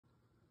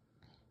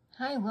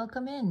Hi,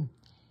 welcome in.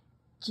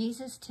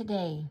 Jesus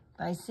Today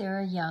by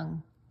Sarah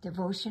Young,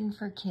 Devotion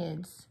for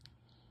Kids.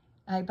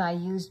 I buy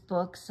used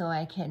books so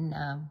I can,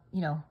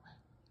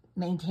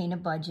 maintain a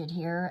budget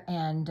here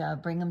and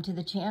bring them to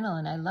the channel,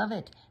 and I love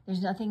it.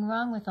 There's nothing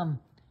wrong with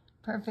them.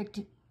 Perfect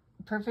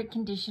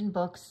condition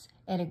books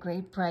at a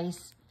great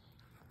price,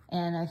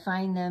 and I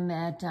find them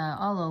at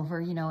all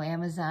over,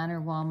 Amazon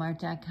or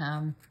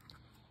Walmart.com.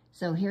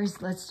 So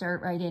let's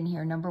start right in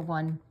here. Number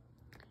 1,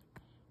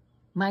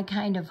 My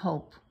Kind of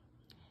Hope.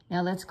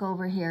 Now let's go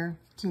over here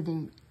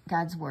to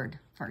God's Word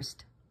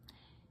first.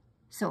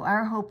 So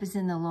our hope is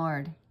in the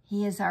Lord.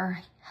 He is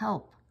our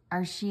help,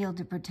 our shield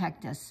to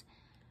protect us.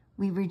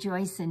 We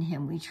rejoice in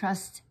Him. We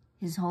trust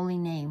His holy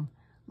name.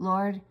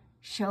 Lord,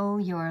 show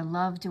your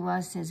love to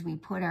us as we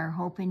put our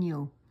hope in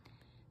you.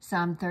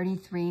 Psalm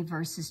 33,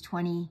 verses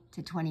 20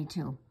 to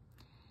 22.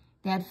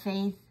 That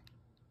faith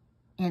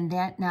and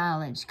that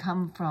knowledge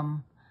come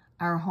from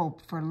our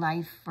hope for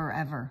life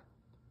forever.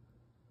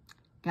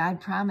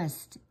 God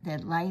promised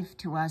that life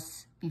to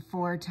us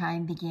before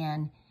time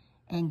began,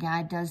 and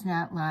God does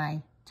not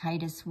lie.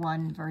 Titus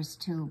 1, verse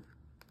 2.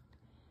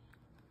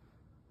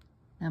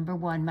 Number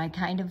 1, my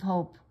kind of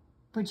hope.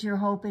 Put your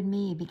hope in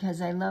me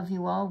because I love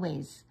you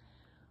always.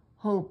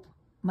 Hope,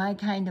 my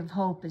kind of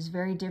hope, is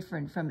very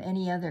different from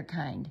any other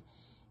kind.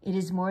 It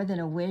is more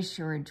than a wish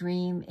or a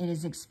dream. It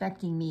is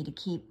expecting me to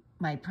keep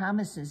my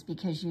promises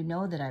because you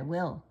know that I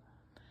will.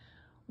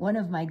 One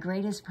of my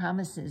greatest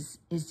promises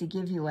is to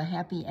give you a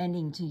happy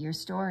ending to your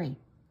story.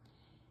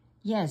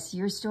 Yes,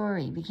 your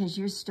story, because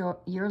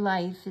your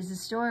life is a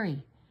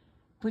story.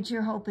 Put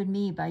your hope in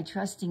me by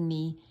trusting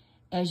me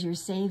as your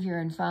Savior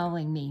and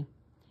following me.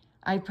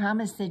 I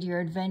promise that your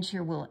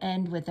adventure will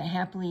end with a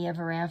happily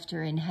ever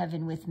after in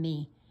heaven with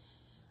me.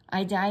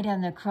 I died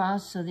on the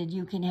cross so that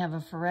you can have a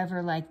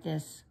forever like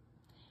this.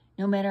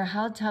 No matter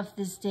how tough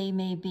this day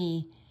may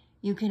be,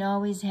 you can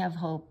always have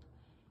hope.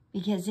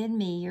 Because in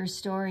me, your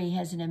story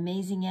has an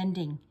amazing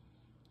ending,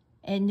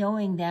 and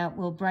knowing that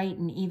will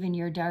brighten even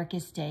your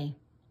darkest day.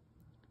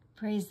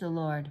 Praise the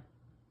Lord.